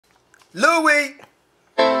Louis!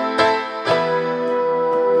 Give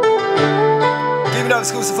it up,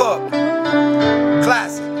 exclusive hook.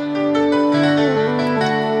 Classic.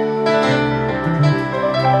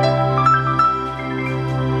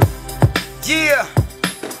 Yeah.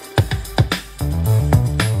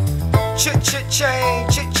 Chachachange,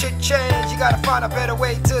 chachachange. You gotta find a better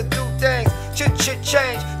way to do things.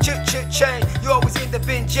 Chachachange, chachachange. You always end up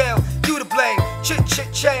in jail. You to blame.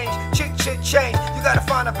 Chachachange, chachachange. You gotta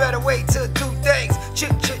find a better way to do things.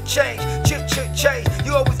 Chachachange, chachachange.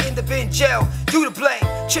 You always end up in jail. You to blame.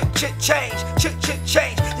 Chachachange,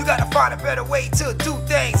 chachachange. You gotta find a better way to do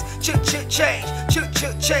things. Chachachange,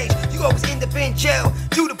 chachachange. You always end up in jail.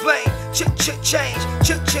 You to blame. Chachachange,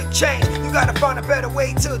 chachachange. You gotta find a better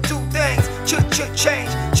way to do things.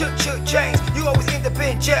 Chachachange, chachachange. You always end up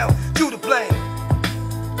in jail. You to blame.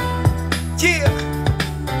 Yeah.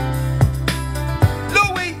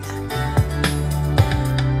 Louis.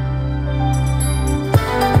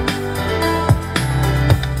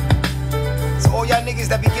 So all y'all niggas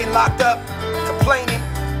that be getting locked up, complaining,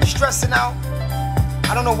 stressing out,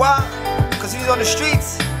 I don't know why, cause you was on the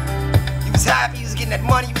streets, you was happy, you was getting that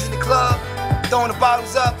money, you was in the club, throwing the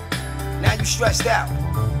bottles up, now you stressed out.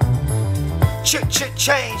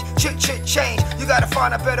 Chachachange, chachachange. You gotta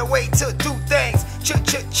find a better way to do things.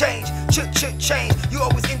 Chachachange, chachachange. You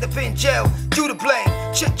always end up in jail. You to blame.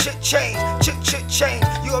 Chachachange, chachachange.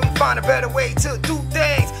 You always find a better way to do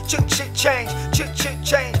things. Chachachange,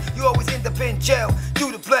 chachachange. You always end up in jail.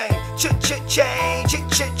 You to blame. Chachachange,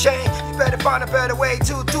 chachachange. You better find a better way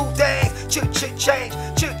to do things. Chachachange,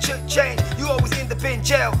 chachachange. You always end up in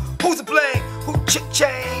jail. Who's to blame? Who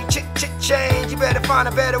chachachange, chachachange. You better find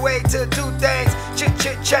a better way to do things.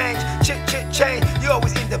 Chachachange, chachachange. You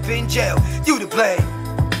always end up in jail. You to blame.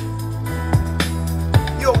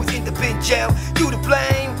 You always end up in jail. You to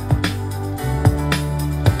blame.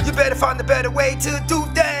 You better find a better way to do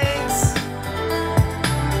things.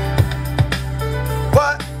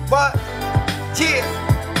 What? Yeah.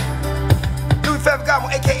 Louis Ferragamo,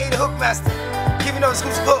 aka the Hookmaster. Giving no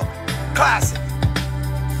exclusive hook. Classic.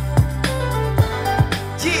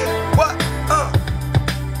 Yeah, what?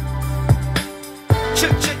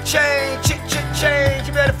 Chachachange, chachachange.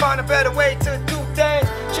 You better find a better way to do things.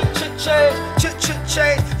 Chachachange,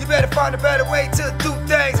 chachachange. You better find a better way to do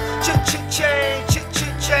things. Chachachange,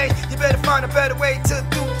 chachachange. You better find a better way to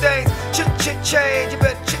do things. Chachachange, you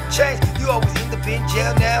better chachachange. You always end up in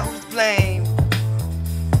jail, now who's to blame?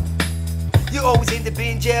 You always end up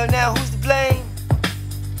in jail, now who's to blame?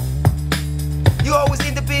 You always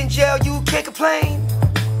end up in jail, you can't complain.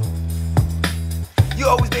 You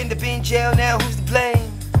always end up in jail, now who's to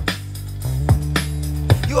blame?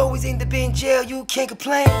 You always end up in jail, you can't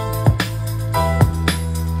complain.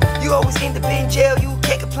 You always end up in jail, you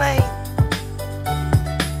can't complain.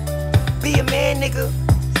 Be a man, nigga.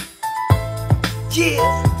 Yeah.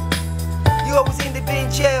 You always end up in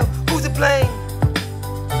jail, who's to blame?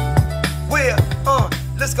 Where?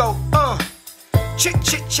 Let's go,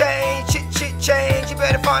 Chachachange, chachachange. You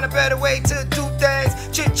better find a better way to do things.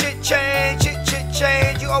 Chachachange,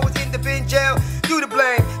 chachachange. You always end up in jail. You to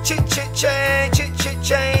blame. Chachachange,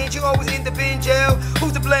 chachachange. You always end up in jail.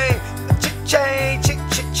 Who's to blame? Chachachange,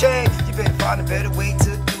 chachachange. You better find a better way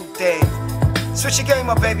to do things. Switch your game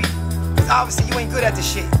up, baby. Cause obviously you ain't good at this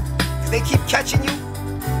shit. Cause they keep catching you,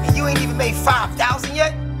 and you ain't even made 5,000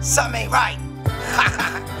 yet. Something ain't right.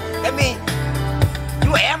 That mean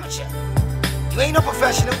you an amateur. You ain't no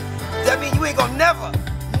professional. That means you ain't gonna never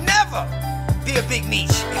be a big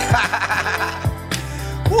niche.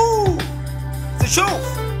 Woo! It's the truth.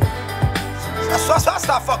 That's why I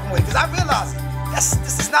start fucking with it, because I realize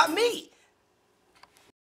this is not me.